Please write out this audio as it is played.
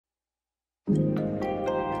Well,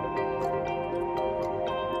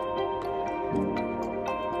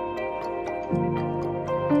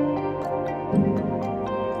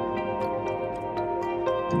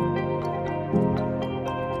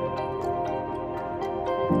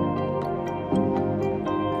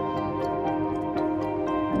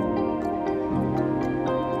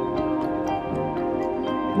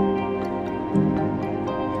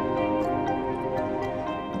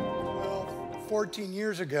 14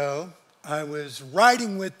 years ago, I was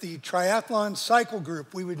riding with the triathlon cycle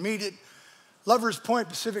group. We would meet at Lovers Point,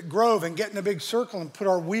 Pacific Grove, and get in a big circle and put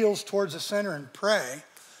our wheels towards the center and pray.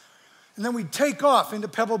 And then we'd take off into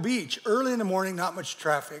Pebble Beach early in the morning, not much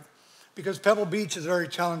traffic, because Pebble Beach is a very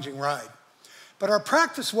challenging ride. But our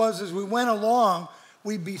practice was, as we went along,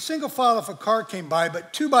 we'd be single file if a car came by,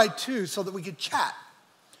 but 2 by 2 so that we could chat,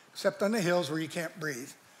 except on the hills where you can't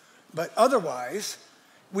breathe. But otherwise,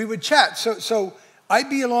 we would chat. So I'd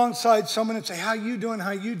be alongside someone and say, how you doing,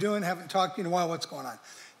 how you doing? Haven't talked to you in a while, what's going on?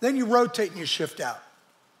 Then you rotate and you shift out.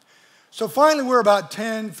 So finally, we're about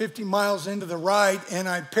 10, 50 miles into the ride, and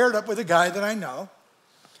I paired up with a guy that I know.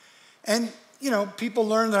 And, you know, people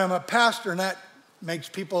learn that I'm a pastor, and that makes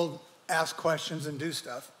people ask questions and do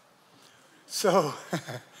stuff. So,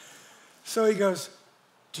 so he goes,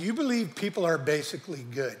 do you believe people are basically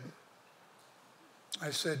good?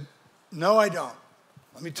 I said, no, I don't.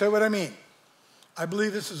 Let me tell you what I mean. I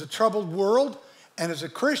believe this is a troubled world, and as a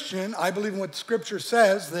Christian, I believe in what the Scripture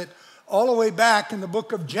says, that all the way back in the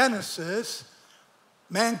book of Genesis,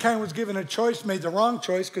 mankind was given a choice, made the wrong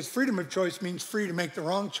choice, because freedom of choice means free to make the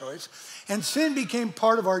wrong choice, and sin became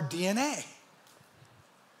part of our DNA.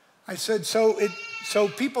 I said, so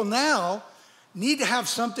people now need to have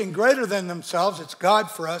something greater than themselves. It's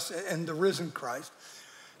God for us and the risen Christ,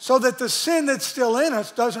 so that the sin that's still in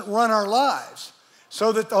us doesn't run our lives,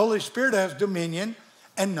 so that the Holy Spirit has dominion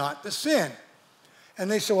and not the sin. And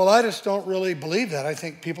they said, well, I just don't really believe that. I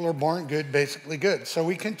think people are born good, basically good. So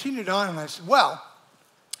we continued on, and I said, well,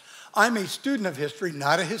 I'm a student of history,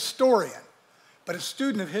 not a historian, but a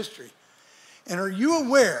student of history. And are you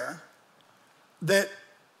aware that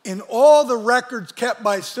in all the records kept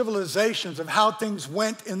by civilizations of how things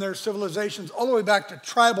went in their civilizations, all the way back to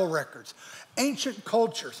tribal records, ancient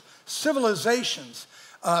cultures, civilizations,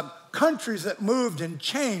 countries that moved and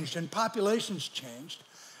changed and populations changed,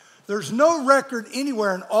 there's no record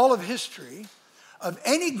anywhere in all of history of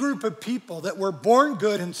any group of people that were born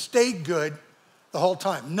good and stayed good the whole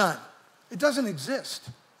time. None. It doesn't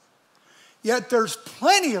exist. Yet there's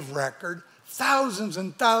plenty of record, thousands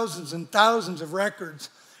and thousands and thousands of records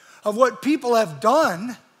of what people have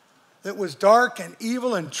done that was dark and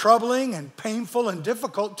evil and troubling and painful and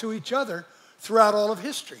difficult to each other throughout all of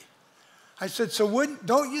history. I said, so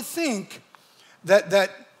don't you think that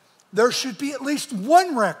there should be at least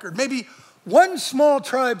one record, maybe one small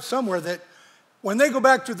tribe somewhere that when they go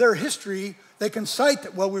back to their history, they can cite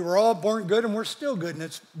that, well, we were all born good and we're still good, and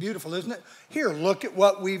it's beautiful, isn't it? Here, look at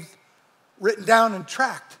what we've written down and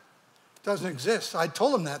tracked. It doesn't exist. I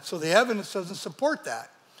told them that, so the evidence doesn't support that.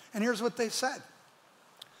 And here's what they said.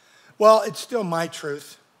 Well, it's still my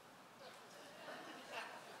truth.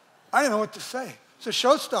 I didn't know what to say. It's a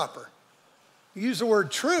showstopper. You use the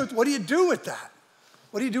word truth, what do you do with that?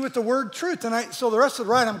 What do you do with the word truth? And so the rest of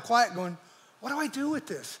the ride, I'm quiet going, what do I do with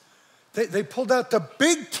this? They pulled out the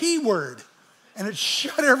big T word, and it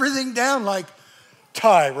shut everything down like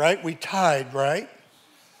tie, right? We tied, right?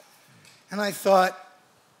 And I thought,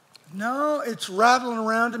 no, it's rattling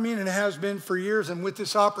around to me, and it has been for years. And with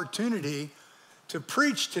this opportunity to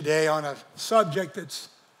preach today on a subject that's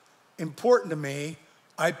important to me,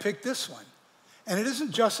 I picked this one. And it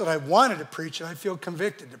isn't just that I wanted to preach it, I feel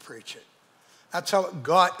convicted to preach it. That's how it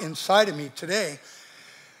got inside of me today.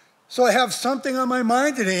 So I have something on my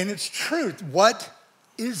mind today, and it's truth. What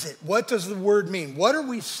is it? What does the word mean? What are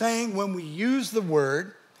we saying when we use the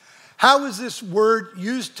word? How is this word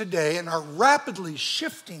used today in our rapidly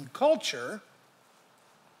shifting culture?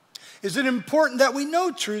 Is it important that we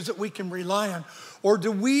know truths that we can rely on? Or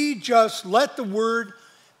do we just let the word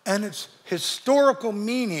and its historical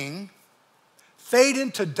meaning fade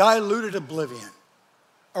into diluted oblivion?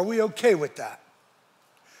 Are we okay with that?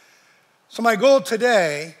 So my goal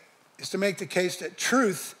today is to make the case that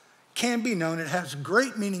truth can be known. It has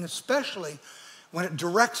great meaning, especially when it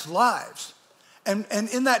directs lives. And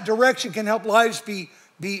in that direction can help lives be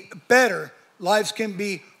better. Lives can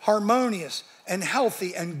be harmonious and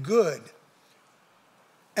healthy and good.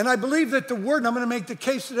 And I believe that the word, and I'm going to make the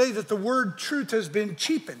case today that the word truth has been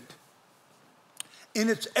cheapened in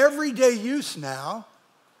its everyday use now.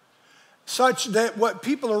 such that what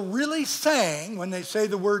people are really saying when they say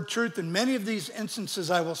the word truth, in many of these instances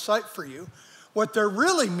I will cite for you, what they're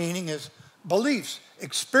really meaning is beliefs,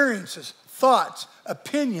 experiences, thoughts,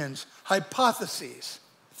 opinions, hypotheses,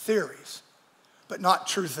 theories, but not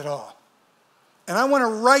truth at all. And I want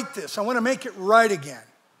to write this. I want to make it right again.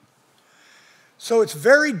 So it's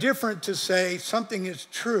very different to say something is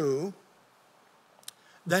true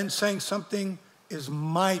than saying something is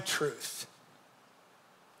my truth.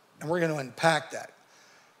 And we're going to unpack that.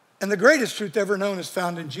 And the greatest truth ever known is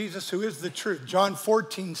found in Jesus, who is the truth. John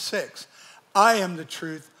 14:6. I am the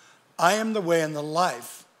truth. I am the way and the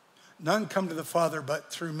life. None come to the Father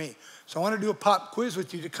but through me. So I want to do a pop quiz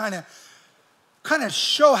with you to kind of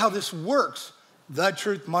show how this works. The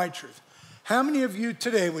truth, my truth. How many of you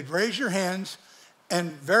today would raise your hands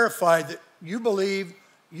and verify that you believe,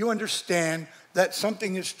 you understand that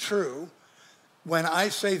something is true when I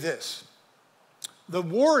say this? The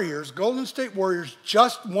Warriors, Golden State Warriors,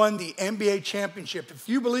 just won the NBA championship. If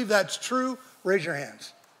you believe that's true, raise your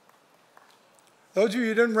hands. Those of you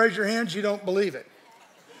who didn't raise your hands, you don't believe it.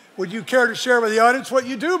 Would you care to share with the audience what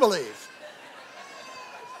you do believe?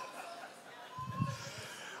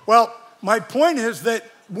 Well, my point is that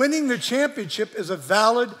winning the championship is a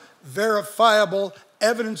valid, verifiable,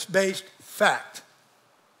 evidence-based fact.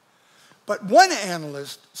 But one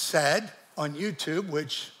analyst said on YouTube,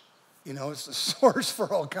 which, you know, is the source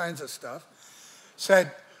for all kinds of stuff,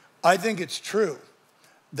 said, I think it's true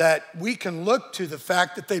that we can look to the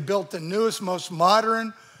fact that they built the newest, most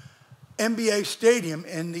modern NBA stadium,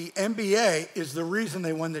 and the NBA is the reason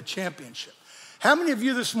they won the championship. How many of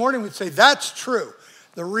you this morning would say that's true?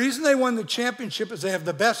 The reason they won the championship is they have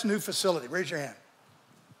the best new facility. Raise your hand.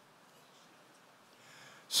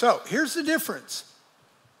 So here's the difference.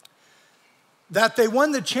 That they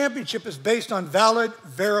won the championship is based on valid,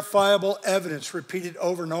 verifiable evidence repeated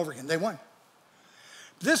over and over again. They won.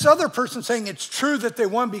 This other person saying it's true that they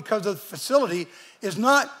won because of the facility is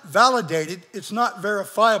not validated, it's not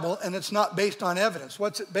verifiable, and it's not based on evidence.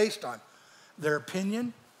 What's it based on? Their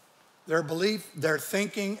opinion, their belief, their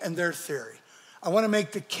thinking, and their theory. I want to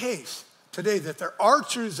make the case today that there are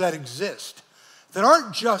truths that exist that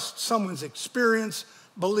aren't just someone's experience,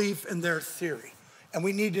 belief, and their theory. And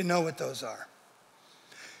we need to know what those are.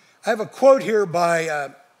 I have a quote here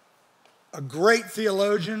by a great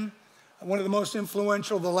theologian, one of the most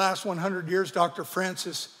influential of the last 100 years, Dr.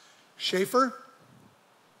 Francis Schaeffer.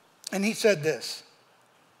 And he said this.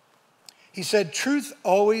 He said, truth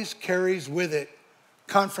always carries with it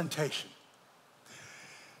confrontation.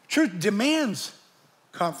 Truth demands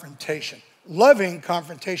confrontation, loving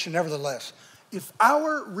confrontation nevertheless. If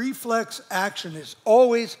our reflex action is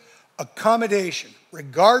always accommodation,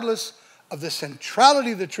 regardless of the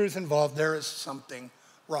centrality of the truth involved, there is something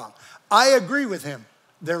wrong. I agree with him.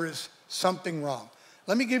 There is something wrong.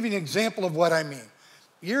 Let me give you an example of what I mean.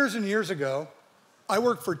 Years and years ago, I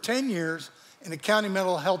worked for 10 years in a county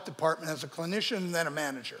mental health department as a clinician and then a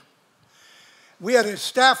manager. We had a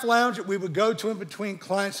staff lounge that we would go to in between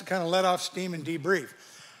clients to kind of let off steam and debrief.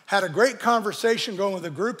 Had a great conversation going with a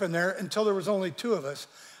group in there until there was only two of us,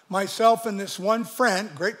 myself and this one friend,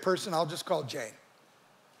 great person, I'll just call Jane.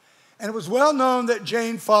 And it was well known that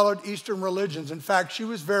Jane followed Eastern religions. In fact, she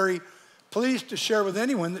was very pleased to share with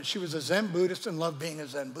anyone that she was a Zen Buddhist and loved being a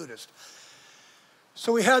Zen Buddhist.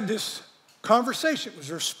 So we had this conversation. It was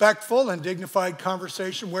a respectful and dignified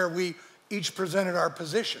conversation where we each presented our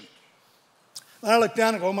position. And I looked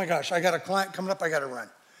down and go, oh my gosh, I got a client coming up, I got to run.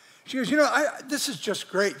 She goes, you know, this is just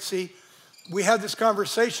great. See, we had this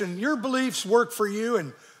conversation. Your beliefs work for you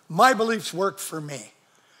and my beliefs work for me.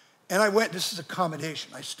 And I went, this is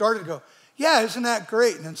accommodation. I started to go, yeah, isn't that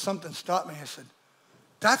great? And then something stopped me. I said,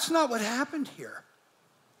 that's not what happened here.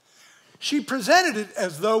 She presented it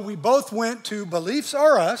as though we both went to Beliefs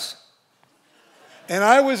Are Us, and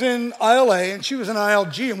I was in aisle A, and she was in aisle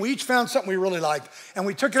G, and we each found something we really liked. And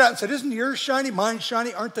we took it out and said, isn't yours shiny, mine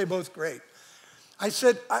shiny? Aren't they both great? I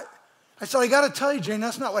said, I got to tell you, Jane,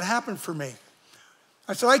 that's not what happened for me.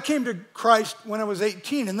 I said, I came to Christ when I was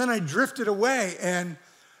 18, and then I drifted away, and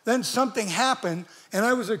then something happened, and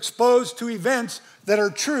I was exposed to events that are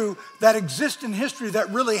true, that exist in history,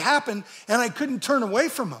 that really happened, and I couldn't turn away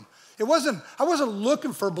from them. I wasn't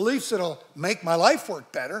looking for beliefs that'll make my life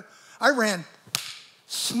work better. I ran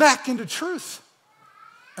smack into truth.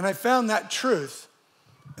 And I found that truth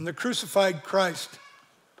in the crucified Christ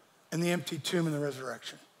and the empty tomb and the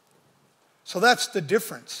resurrection. So that's the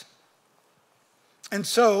difference. And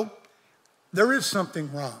so there is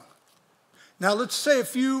something wrong. Now let's say a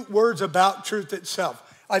few words about truth itself.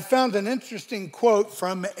 I found an interesting quote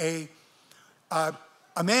from a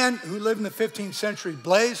A man who lived in the 15th century,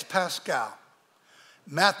 Blaise Pascal,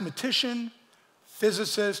 mathematician,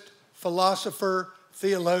 physicist, philosopher,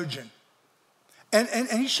 theologian. And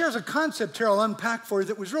he shares a concept here I'll unpack for you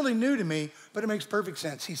that was really new to me, but it makes perfect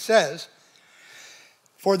sense. He says,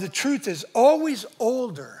 "For the truth is always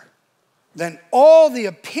older than all the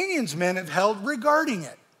opinions men have held regarding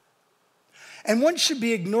it. And one should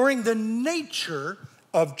be ignoring the nature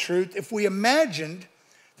of truth if we imagined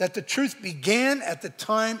that the truth began at the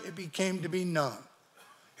time it became to be known."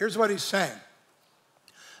 Here's what he's saying.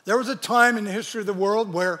 There was a time in the history of the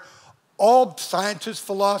world where all scientists,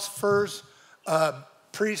 philosophers,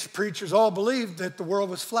 priests, preachers all believed that the world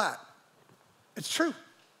was flat. It's true.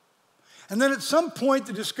 And then at some point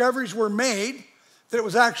the discoveries were made that it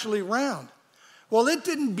was actually round. Well, it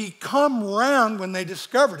didn't become round when they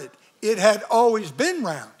discovered it. It had always been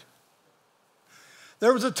round.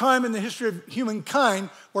 There was a time in the history of humankind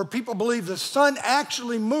where people believed the sun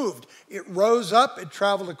actually moved. It rose up, it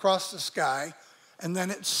traveled across the sky, and then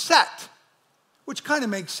it set, which kind of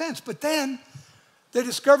makes sense. But then they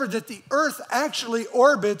discovered that the earth actually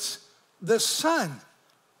orbits the sun.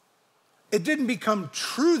 It didn't become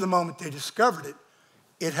true the moment they discovered it.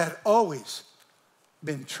 It had always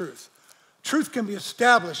been truth. Truth can be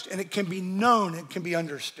established and it can be known, it can be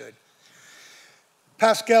understood.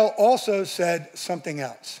 Pascal also said something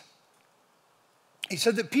else. He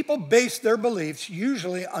said that people base their beliefs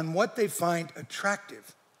usually on what they find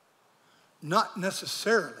attractive, not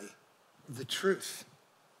necessarily the truth.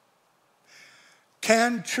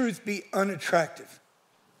 Can truth be unattractive?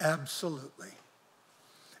 Absolutely.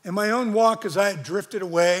 In my own walk, as I had drifted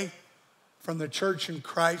away from the church in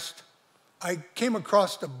Christ, I came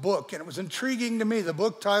across a book, and it was intriguing to me. The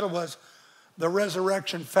book title was The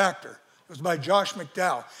Resurrection Factor. It was by Josh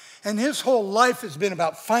McDowell. And his whole life has been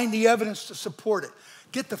about find the evidence to support it,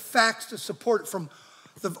 get the facts to support it from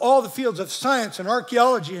all the fields of science and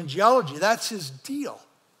archaeology and geology. That's his deal.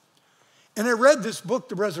 And I read this book,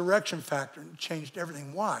 The Resurrection Factor, and it changed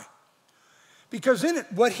everything. Why? Because in it,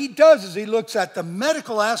 what he does is he looks at the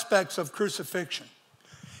medical aspects of crucifixion.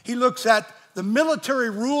 He looks at the military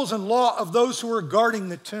rules and law of those who were guarding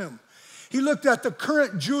the tomb. He looked at the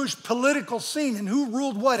current Jewish political scene and who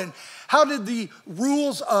ruled what, and how did the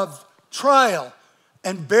rules of trial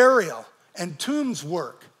and burial and tombs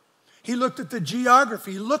work. He looked at the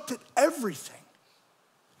geography. He looked at everything.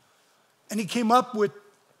 And he came up with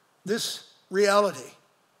this reality.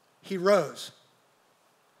 He rose.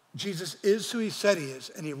 Jesus is who he said he is,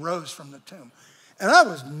 and he rose from the tomb. And I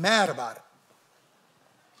was mad about it.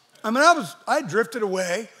 I drifted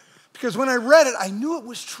away because when I read it, I knew it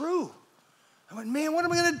was true. I went, man, what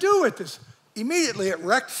am I going to do with this? Immediately, it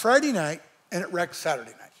wrecked Friday night, and it wrecked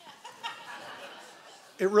Saturday night.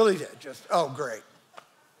 It really did. Just, oh, great.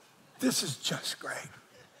 This is just great.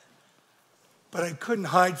 But I couldn't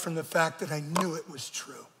hide from the fact that I knew it was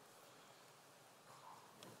true.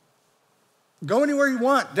 Go anywhere you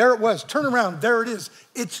want. There it was. Turn around. There it is.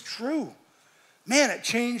 It's true. Man, it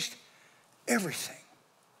changed everything.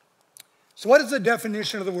 So what is the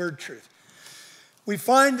definition of the word truth? We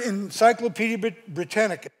find in Encyclopedia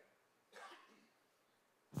Britannica,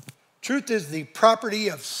 truth is the property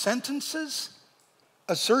of sentences,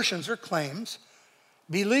 assertions or claims,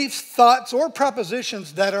 beliefs, thoughts, or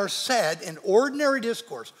propositions that are said in ordinary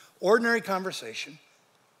discourse, ordinary conversation,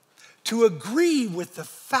 to agree with the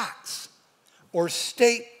facts or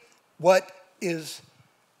state what is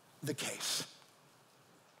the case.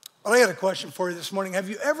 Well, I got a question for you this morning. Have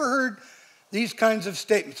you ever heard these kinds of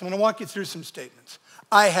statements? I'm going to walk you through some statements.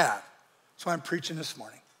 I have. That's why I'm preaching this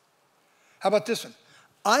morning. How about this one?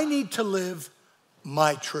 I need to live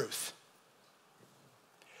my truth.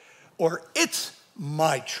 Or it's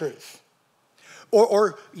my truth.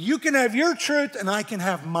 Or you can have your truth and I can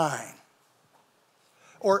have mine.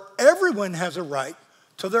 Or everyone has a right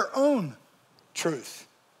to their own truth.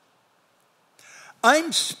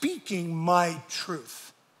 I'm speaking my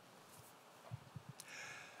truth.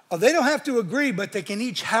 Oh, they don't have to agree, but they can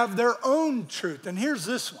each have their own truth. And here's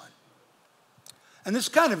this one. And this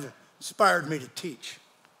kind of inspired me to teach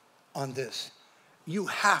on this. You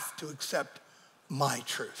have to accept my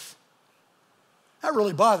truth. That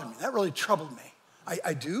really bothered me. That really troubled me.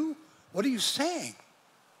 I do? What are you saying?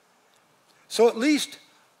 So at least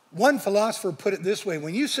one philosopher put it this way.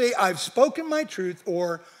 When you say, I've spoken my truth,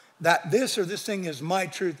 or that this or this thing is my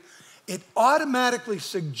truth, it automatically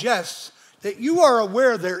suggests that you are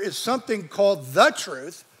aware there is something called the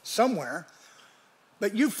truth somewhere,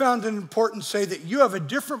 but you found it important to say that you have a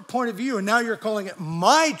different point of view, and now you're calling it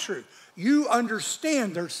my truth. You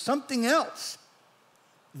understand there's something else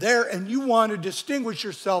there, and you want to distinguish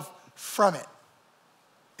yourself from it.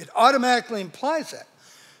 It automatically implies that.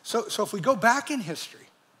 So if we go back in history,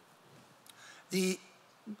 the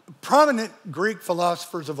prominent Greek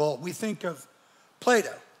philosophers of old, we think of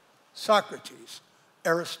Plato, Socrates,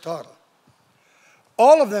 Aristotle.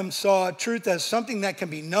 All of them saw truth as something that can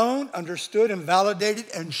be known, understood, and validated,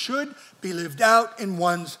 and should be lived out in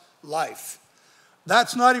one's life.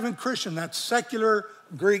 That's not even Christian, that's secular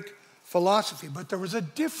Greek philosophy. But there was a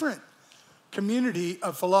different community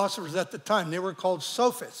of philosophers at the time. They were called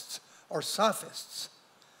sophists or sophists.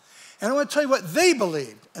 And I want to tell you what they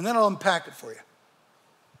believed, and then I'll unpack it for you.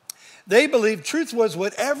 They believed truth was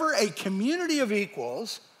whatever a community of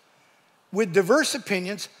equals with diverse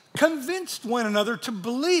opinions convinced one another to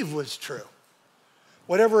believe was true.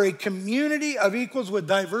 Whatever a community of equals with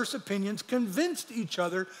diverse opinions convinced each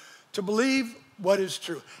other to believe what is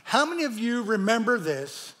true. How many of you remember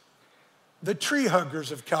this? The tree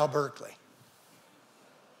huggers of Cal Berkeley.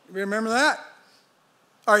 You remember that?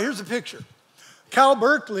 All right, here's a picture. Cal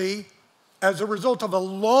Berkeley, as a result of a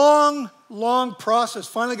long process,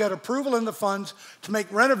 finally got approval in the funds to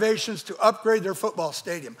make renovations to upgrade their football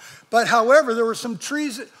stadium. But however, there were some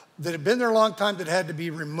trees that had been there a long time that had to be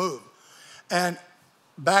removed. And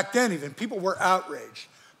back then even, people were outraged.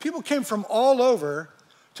 People came from all over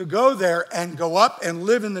to go there and go up and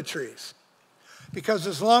live in the trees. Because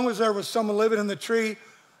as long as there was someone living in the tree,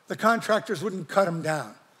 the contractors wouldn't cut them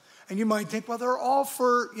down. And you might think, well, they're all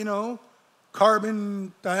for,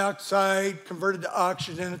 carbon dioxide converted to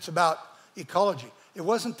oxygen. It's about ecology. It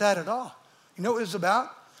wasn't that at all. You know what it was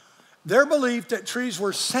about? Their belief that trees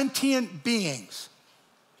were sentient beings.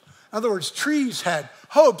 In other words, trees had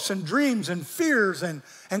hopes and dreams and fears and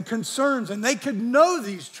concerns, and they could know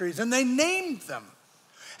these trees, and they named them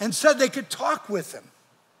and said they could talk with them.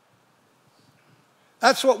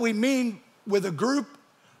 That's what we mean with a group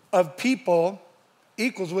of people,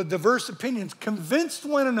 equals with diverse opinions, convinced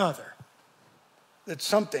one another that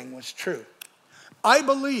something was true. I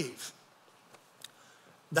believe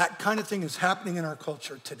that kind of thing is happening in our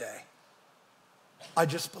culture today. I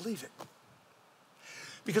just believe it.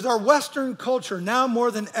 Because our Western culture, now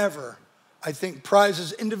more than ever, I think,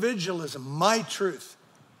 prizes individualism, my truth,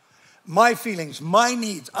 my feelings, my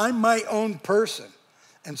needs. I'm my own person,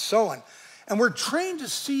 and so on. And we're trained to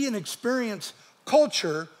see and experience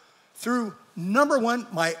culture through, number one,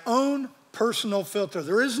 my own personal filter.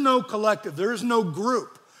 There is no collective. There is no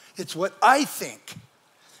group. It's what I think.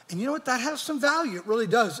 And you know what? That has some value. It really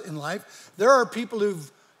does in life. There are people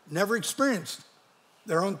who've never experienced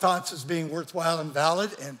their own thoughts as being worthwhile and valid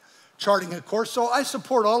and charting a course. So I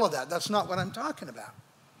support all of that. That's not what I'm talking about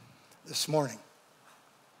this morning.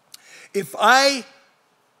 If I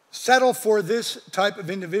settle for this type of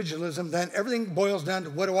individualism, then everything boils down to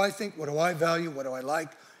what do I think, what do I value, what do I like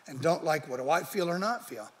and don't like, what do I feel or not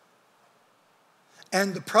feel.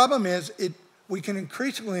 And the problem is we can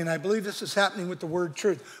increasingly, and I believe this is happening with the word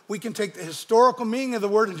truth, we can take the historical meaning of the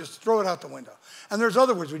word and just throw it out the window. And there's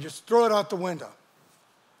other words, we just throw it out the window.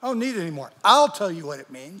 I don't need it anymore. I'll tell you what it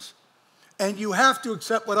means, and you have to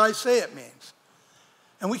accept what I say it means.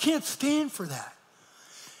 And we can't stand for that.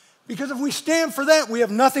 Because if we stand for that, we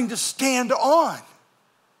have nothing to stand on.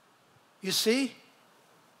 You see?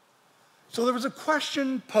 So there was a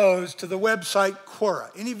question posed to the website Quora.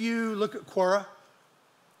 Any of you look at Quora?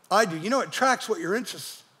 I do. You know, it tracks what your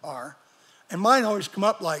interests are. And mine always come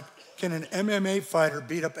up like, can an MMA fighter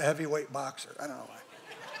beat up a heavyweight boxer? I don't know why.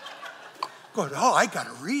 Go, oh, I got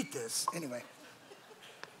to read this. Anyway.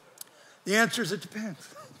 The answer is it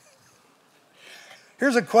depends.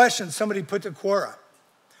 Here's a question somebody put to Quora.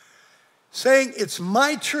 Saying it's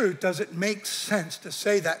my truth, does it make sense to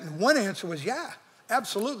say that? And one answer was, yeah,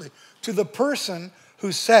 absolutely. To the person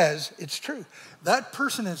who says it's true. That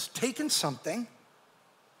person has taken something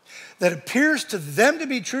that appears to them to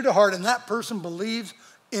be true to heart, and that person believes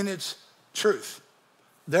in its truth.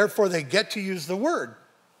 Therefore, they get to use the word.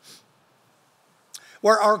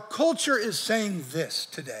 Where our culture is saying this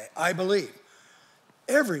today, I believe,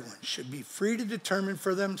 everyone should be free to determine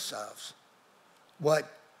for themselves what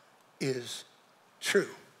is true.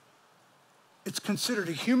 It's considered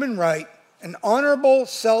a human right, an honorable,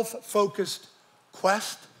 self-focused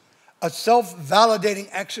quest, a self-validating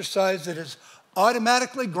exercise that is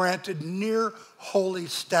automatically granted near holy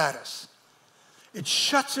status. It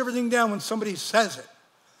shuts everything down when somebody says it.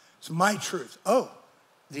 It's my truth. Oh,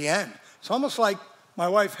 the end. It's almost like my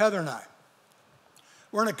wife Heather and I.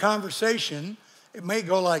 We're in a conversation. It may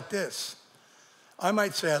go like this. I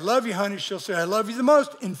might say, I love you, honey. She'll say, I love you the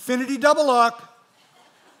most. Infinity double lock.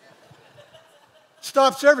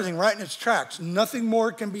 Stops everything right in its tracks. Nothing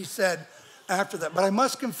more can be said after that. But I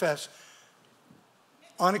must confess,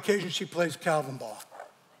 on occasion she plays Calvin ball.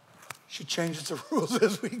 She changes the rules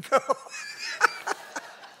as we go.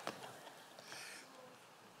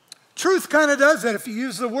 Truth kind of does that if you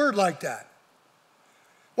use the word like that.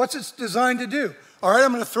 What's it designed to do? All right,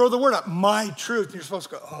 I'm going to throw the word up, my truth. And you're supposed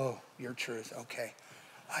to go, oh, your truth. Okay,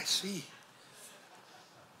 I see.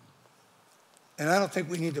 And I don't think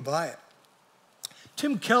we need to buy it.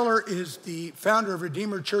 Tim Keller is the founder of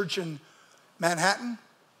Redeemer Church in Manhattan,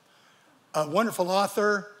 a wonderful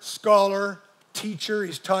author, scholar, teacher.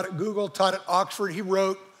 He's taught at Google, taught at Oxford. He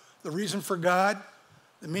wrote The Reason for God,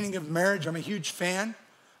 The Meaning of Marriage. I'm a huge fan.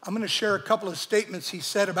 I'm going to share a couple of statements he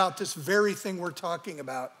said about this very thing we're talking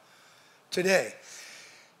about today.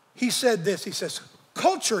 He said this, he says,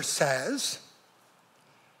 culture says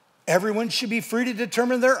everyone should be free to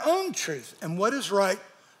determine their own truth and what is right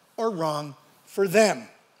or wrong for them.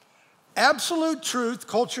 Absolute truth,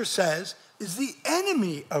 culture says, is the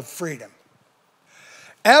enemy of freedom.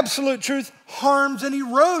 Absolute truth harms and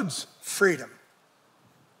erodes freedom.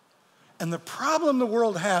 And the problem the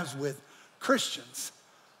world has with Christians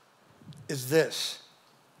is this.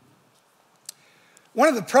 One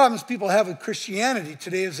of the problems people have with Christianity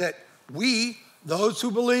today is that we, those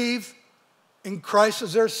who believe in Christ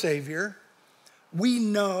as their Savior, we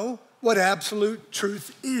know what absolute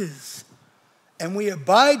truth is. And we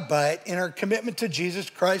abide by it in our commitment to Jesus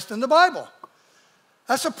Christ and the Bible.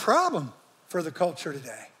 That's a problem for the culture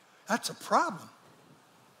today. That's a problem.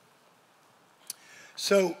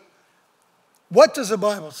 So, what does the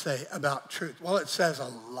Bible say about truth? Well, it says a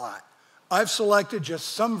lot. I've selected just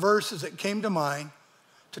some verses that came to mind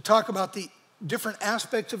to talk about the different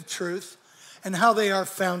aspects of truth and how they are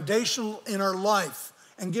foundational in our life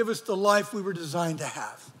and give us the life we were designed to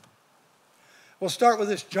have. We'll start with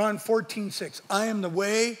this, John 14:6. I am the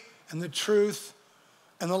way and the truth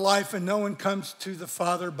and the life, and no one comes to the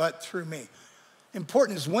Father but through me.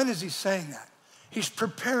 Important is, when is he saying that? He's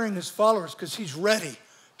preparing his followers because he's ready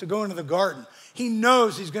to go into the garden. He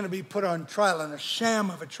knows he's going to be put on trial, in a sham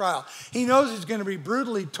of a trial. He knows he's going to be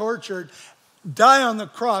brutally tortured, die on the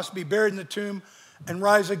cross, be buried in the tomb, and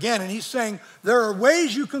rise again. And he's saying, there are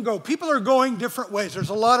ways you can go. People are going different ways. There's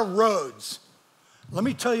a lot of roads. Let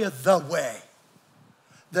me tell you the way.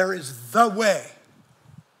 There is the way,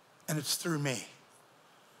 and it's through me.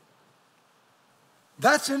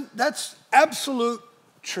 That's absolute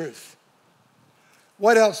truth.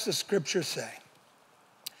 What else does Scripture say?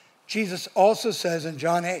 Jesus also says in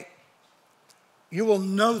John 8, you will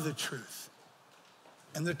know the truth,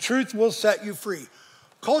 and the truth will set you free.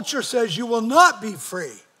 Culture says you will not be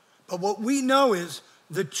free, but what we know is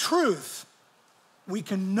the truth. We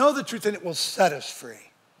can know the truth, and it will set us free.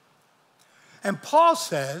 And Paul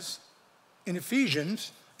says in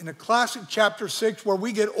Ephesians, in a classic chapter 6, where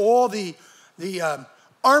we get all the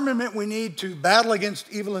armament we need to battle against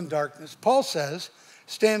evil and darkness, Paul says,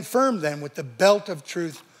 stand firm then with the belt of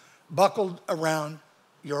truth buckled around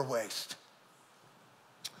your waist.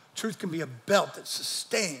 Truth can be a belt that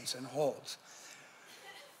sustains and holds.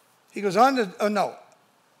 He goes on to,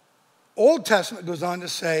 Old Testament goes on to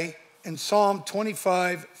say in Psalm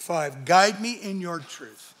 25:5, guide me in your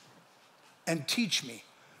truth and teach me,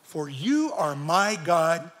 for you are my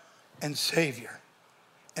God and Savior,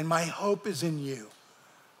 and my hope is in you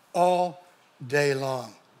all day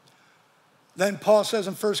long. Then Paul says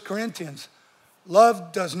in 1 Corinthians,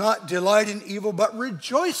 love does not delight in evil, but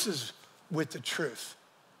rejoices with the truth.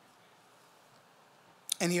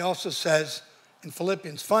 And he also says in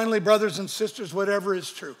Philippians, finally, brothers and sisters, whatever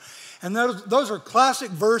is true. And those are classic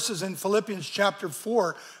verses in Philippians chapter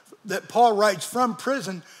 4 that Paul writes from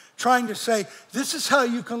prison, trying to say, this is how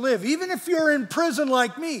you can live. Even if you're in prison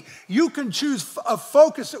like me, you can choose a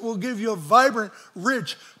focus that will give you a vibrant,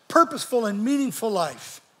 rich, purposeful, and meaningful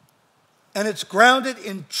life. And it's grounded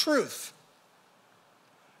in truth.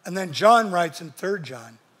 And then John writes in 3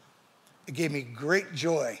 John, it gave me great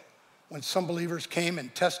joy when some believers came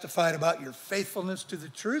and testified about your faithfulness to the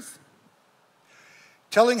truth,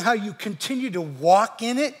 telling how you continue to walk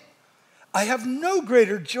in it. I have no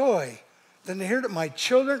greater joy than to hear that my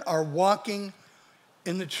children are walking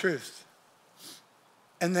in the truth.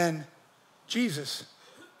 And then Jesus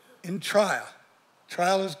in trial.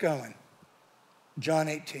 Trial is going. John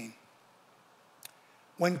 18.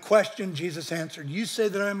 When questioned, Jesus answered, you say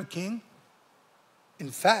that I'm a king? In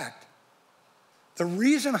fact, the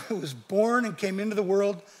reason I was born and came into the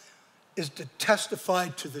world is to testify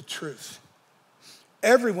to the truth.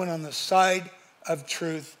 Everyone on the side of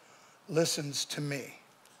truth listens to me.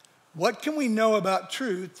 What can we know about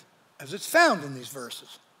truth as it's found in these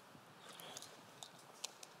verses?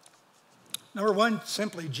 Number one,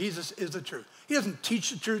 simply, Jesus is the truth. He doesn't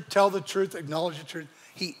teach the truth, tell the truth, acknowledge the truth.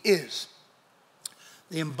 He is.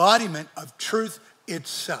 the embodiment of truth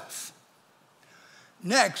itself.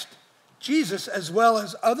 Next, Jesus, as well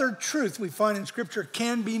as other truth we find in Scripture,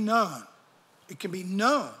 can be known. It can be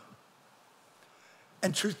known.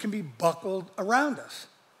 And truth can be buckled around us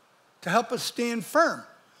to help us stand firm,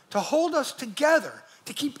 to hold us together,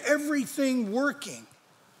 to keep everything working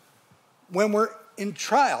when we're in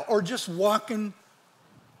trial or just walking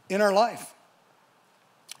in our life.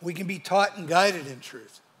 We can be taught and guided in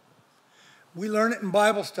truth. We learn it in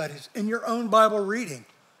Bible studies, in your own Bible reading.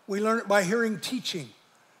 We learn it by hearing teaching.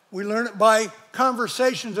 We learn it by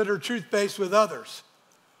conversations that are truth-based with others.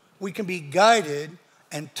 We can be guided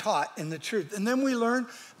and taught in the truth. And then we learn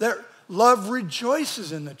that love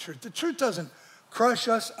rejoices in the truth. The truth doesn't crush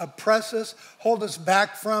us, oppress us, hold us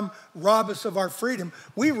back from, rob us of our freedom.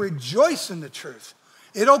 We rejoice in the truth.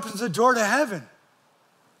 It opens the door to heaven.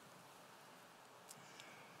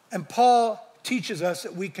 And Paul teaches us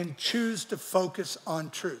that we can choose to focus on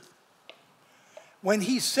truth. When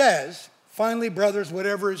he says, finally, brothers,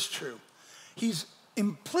 whatever is true, he's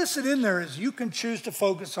implicit in there is you can choose to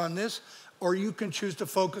focus on this or you can choose to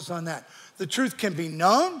focus on that. The truth can be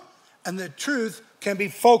known and the truth can be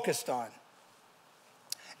focused on.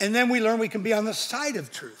 And then we learn we can be on the side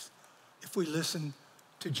of truth if we listen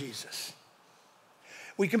to Jesus.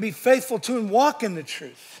 We can be faithful to and walk in the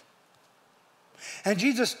truth. And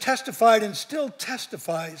Jesus testified and still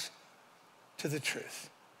testifies to the truth.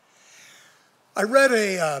 I read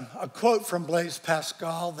a quote from Blaise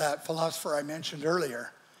Pascal, that philosopher I mentioned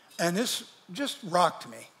earlier, and this just rocked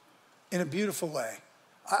me in a beautiful way.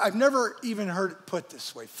 I've never even heard it put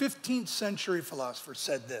this way. 15th century philosopher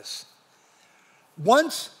said this: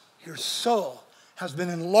 once your soul has been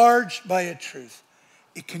enlarged by a truth,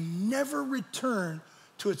 it can never return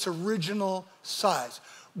to its original size.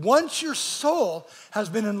 Once your soul has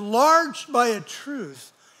been enlarged by a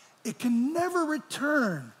truth, it can never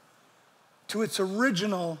return to its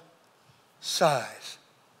original size.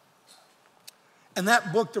 And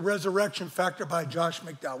that book, The Resurrection Factor by Josh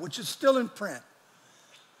McDowell, which is still in print,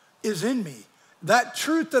 is in me. That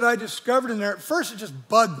truth that I discovered in there, at first it just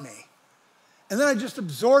bugged me. And then I just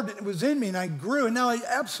absorbed it. It was in me and I grew, and now I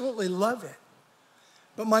absolutely love it.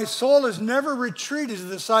 But my soul has never retreated to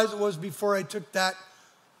the size it was before I took that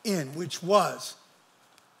in, which was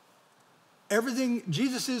everything.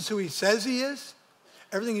 Jesus is who he says he is.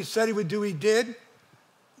 Everything he said he would do, he did.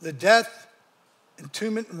 The death,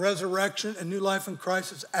 entombment, and resurrection and new life in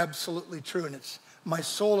Christ is absolutely true. And my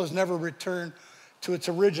soul has never returned to its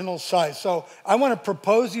original size. So I want to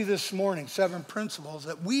propose to you this morning 7 principles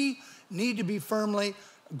that we need to be firmly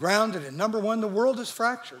grounded in. Number 1, the world is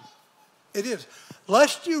fractured. It is.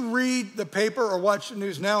 Lest you read the paper or watch the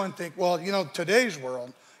news now and think, well, you know, today's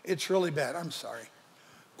world, it's really bad. I'm sorry.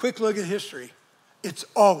 Quick look at history. It's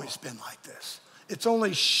always been like this. It's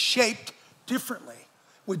only shaped differently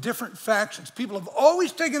with different factions. People have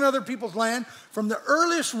always taken other people's land from the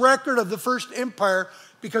earliest record of the first empire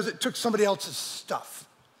because it took somebody else's stuff.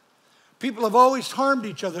 People have always harmed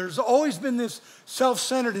each other. There's always been this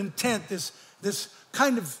self-centered intent, this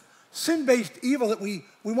kind of sin-based evil that we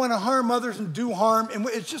want to harm others and do harm, and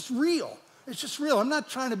it's just real. It's just real. I'm not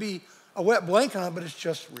trying to be a wet blanket on it, but it's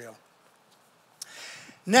just real.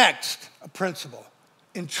 Next, a principle.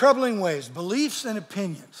 In troubling ways, beliefs and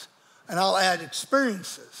opinions, and I'll add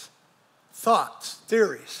experiences, thoughts,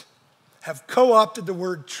 theories, have co-opted the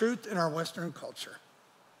word truth in our Western culture.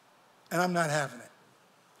 And I'm not having it.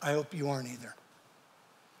 I hope you aren't either.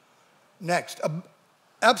 Next,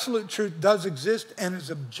 absolute truth does exist and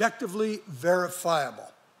is objectively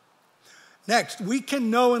verifiable. Next, we can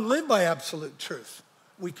know and live by absolute truth.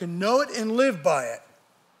 We can know it and live by it.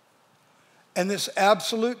 And this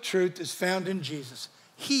absolute truth is found in Jesus.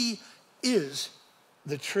 He is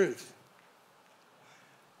the truth.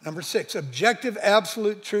 Number 6, objective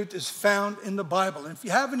absolute truth is found in the Bible. And if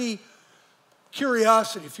you have any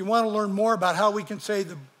curiosity, if you want to learn more about how we can say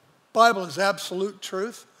the Bible is absolute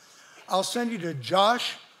truth, I'll send you to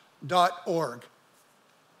josh.org.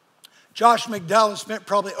 Josh McDowell has spent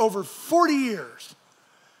probably over 40 years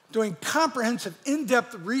doing comprehensive,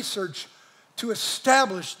 in-depth research to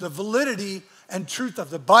establish the validity and truth of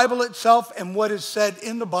the Bible itself and what is said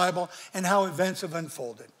in the Bible and how events have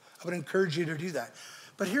unfolded. I would encourage you to do that.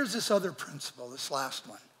 But here's this other principle, this last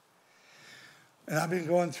one. And I've been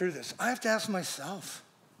going through this. I have to ask myself,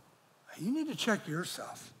 you need to check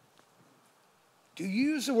yourself. Do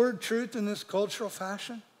you use the word truth in this cultural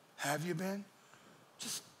fashion? Have you been?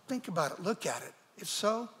 Just think about it. Look at it. If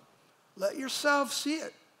so, let yourself see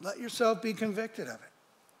it. Let yourself be convicted of it.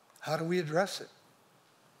 How do we address it?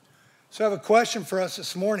 So I have a question for us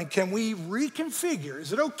this morning. Can we reconfigure?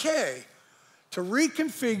 Is it okay to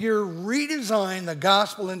reconfigure, redesign the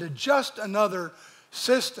gospel into just another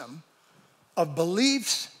system of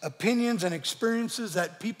beliefs, opinions, and experiences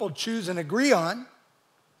that people choose and agree on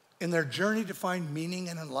in their journey to find meaning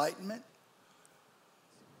and enlightenment?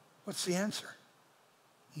 What's the answer?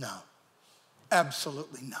 No,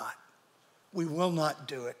 absolutely not. We will not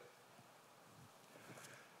do it.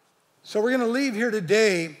 So we're going to leave here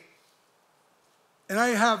today, and I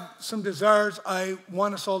have some desires I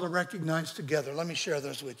want us all to recognize together. Let me share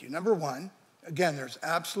those with you. Number one, again, there's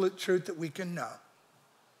absolute truth that we can know.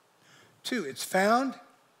 Two, it's found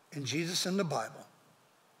in Jesus and the Bible.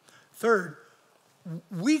 Third,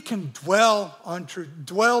 we can dwell on truth.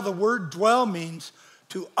 Dwell, the word dwell means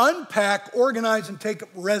to unpack, organize, and take up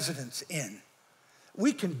residence in.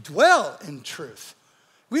 We can dwell in truth.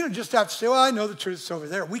 We don't just have to say, well, I know the truth's over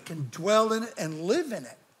there. We can dwell in it and live in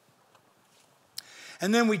it.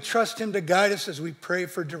 And then we trust him to guide us as we pray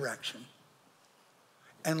for direction.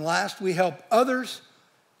 And last, we help others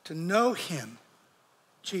to know him,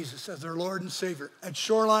 Jesus, as their Lord and Savior. At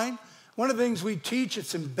Shoreline, one of the things we teach,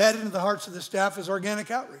 it's embedded in the hearts of the staff, is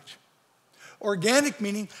organic outreach. Organic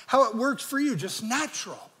meaning how it works for you, just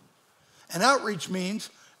natural. And outreach means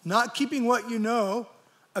not keeping what you know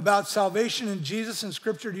about salvation in Jesus and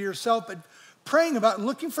Scripture to yourself, but praying about and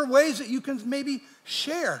looking for ways that you can maybe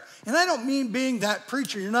share. And I don't mean being that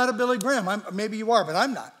preacher. You're not a Billy Graham. Maybe you are, but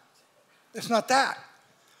I'm not. It's not that.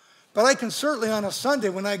 But I can certainly on a Sunday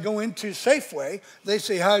when I go into Safeway, they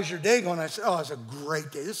say, how's your day going? I say, oh, it's a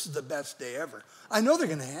great day. This is the best day ever. I know they're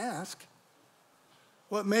going to ask.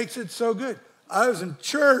 What makes it so good? I was in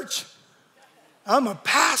church. I'm a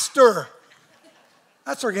pastor.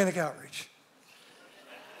 That's organic outreach.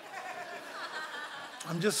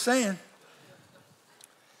 I'm just saying.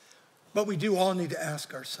 But we do all need to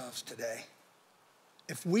ask ourselves today,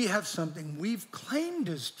 if we have something we've claimed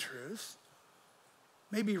as truth,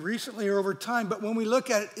 maybe recently or over time, but when we look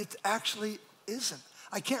at it, it actually isn't.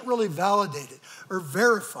 I can't really validate it or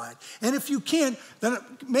verify it. And if you can, then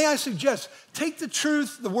may I suggest, take the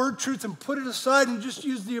truth, the word truth, and put it aside and just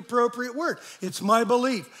use the appropriate word. It's my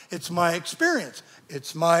belief. It's my experience.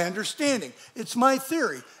 It's my understanding. It's my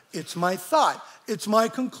theory. It's my thought. It's my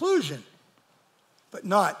conclusion. But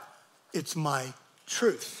not, it's my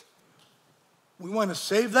truth. We want to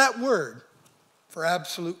save that word for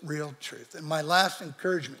absolute real truth. And my last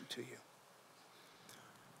encouragement to you,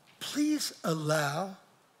 please allow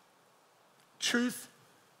truth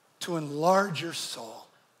to enlarge your soul.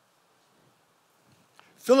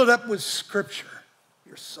 Fill it up with Scripture,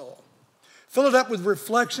 your soul. Fill it up with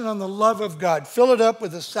reflection on the love of God. Fill it up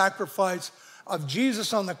with the sacrifice of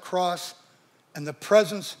Jesus on the cross and the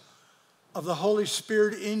presence of the Holy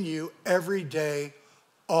Spirit in you every day,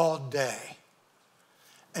 all day.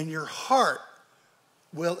 And your heart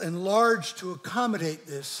will enlarge to accommodate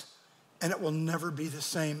this, and it will never be the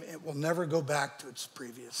same. It will never go back to its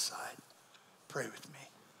previous side. Pray with me.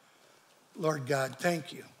 Lord God,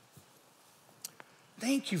 thank you.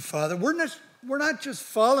 Thank you, Father. We're not just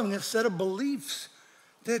following a set of beliefs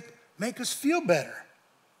that make us feel better.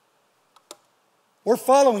 We're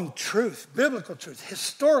following truth, biblical truth,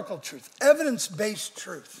 historical truth, evidence-based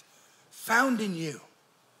truth found in you.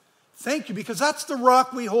 Thank you, because that's the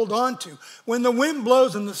rock we hold on to when the wind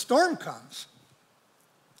blows and the storm comes.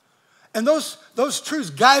 And those truths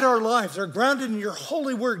guide our lives. They're grounded in your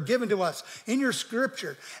holy word given to us, in your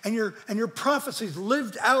Scripture, and your prophecies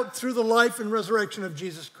lived out through the life and resurrection of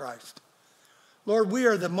Jesus Christ. Lord, we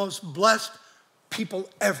are the most blessed people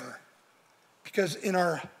ever, because in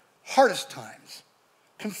our hardest times,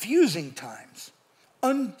 confusing times,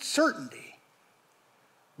 uncertainty,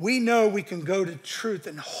 we know we can go to truth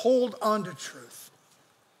and hold on to truth,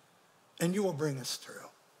 and you will bring us through.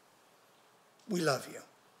 We love you.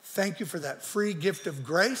 Thank you for that free gift of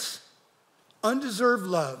grace, undeserved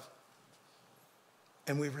love,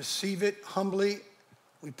 and we receive it humbly.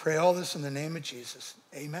 We pray all this in the name of Jesus.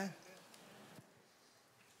 Amen.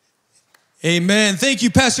 Amen. Thank you,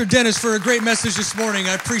 Pastor Dennis, for a great message this morning.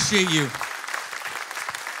 I appreciate you.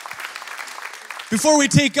 Before we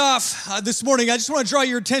take off this morning, I just want to draw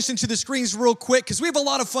your attention to the screens real quick because we have a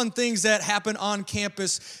lot of fun things that happen on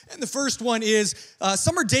campus. And the first one is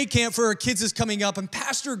summer day camp for our kids is coming up. And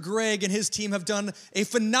Pastor Greg and his team have done a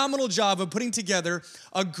phenomenal job of putting together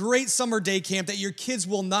a great summer day camp that your kids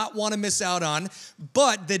will not want to miss out on.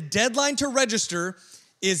 But the deadline to register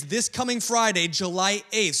is this coming Friday, July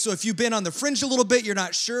 8th. So if you've been on the fringe a little bit, you're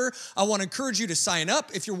not sure, I want to encourage you to sign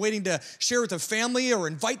up. If you're waiting to share with a family or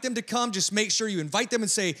invite them to come, just make sure you invite them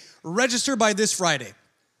and say, register by this Friday.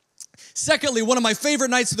 Secondly, one of my favorite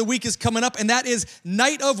nights of the week is coming up, and that is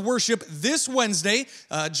Night of Worship this Wednesday,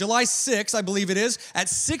 July 6th, I believe it is, at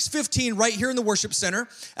 6:15 right here in the Worship Center.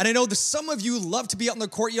 And I know that some of you love to be out in the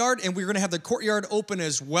courtyard, and we're going to have the courtyard open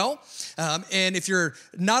as well. And if you're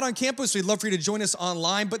not on campus, we'd love for you to join us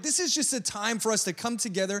online. But this is just a time for us to come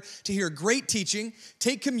together to hear great teaching,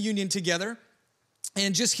 take communion together,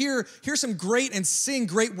 and just hear some great and sing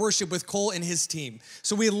great worship with Cole and his team.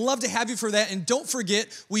 So we'd love to have you for that. And don't forget,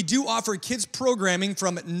 we do offer kids programming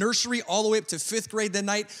from nursery all the way up to 5th grade that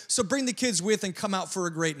night. So bring the kids with and come out for a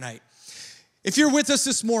great night. If you're with us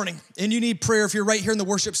this morning and you need prayer, if you're right here in the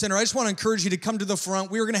worship center, I just want to encourage you to come to the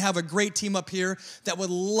front. We are going to have a great team up here that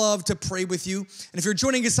would love to pray with you. And if you're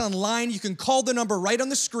joining us online, you can call the number right on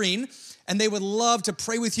the screen, and they would love to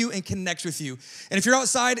pray with you and connect with you. And if you're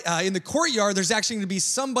outside in the courtyard, there's actually going to be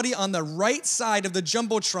somebody on the right side of the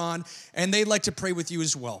Jumbotron, and they'd like to pray with you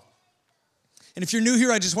as well. And if you're new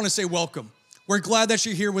here, I just want to say welcome. We're glad that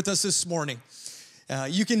you're here with us this morning.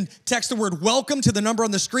 You can text the word welcome to the number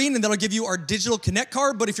on the screen, and that'll give you our digital connect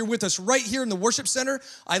card. But if you're with us right here in the worship center,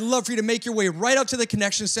 I'd love for you to make your way right out to the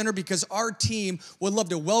connection center, because our team would love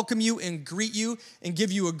to welcome you and greet you and give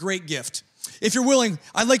you a great gift. If you're willing,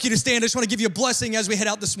 I'd like you to stand. I just want to give you a blessing as we head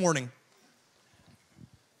out this morning.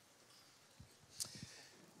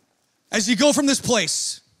 As you go from this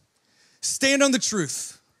place, stand on the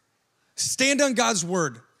truth. Stand on God's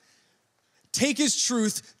word. Take his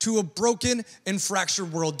truth to a broken and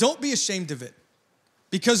fractured world. Don't be ashamed of it,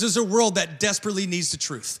 because there's a world that desperately needs the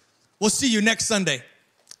truth. We'll see you next Sunday.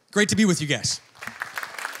 Great to be with you guys.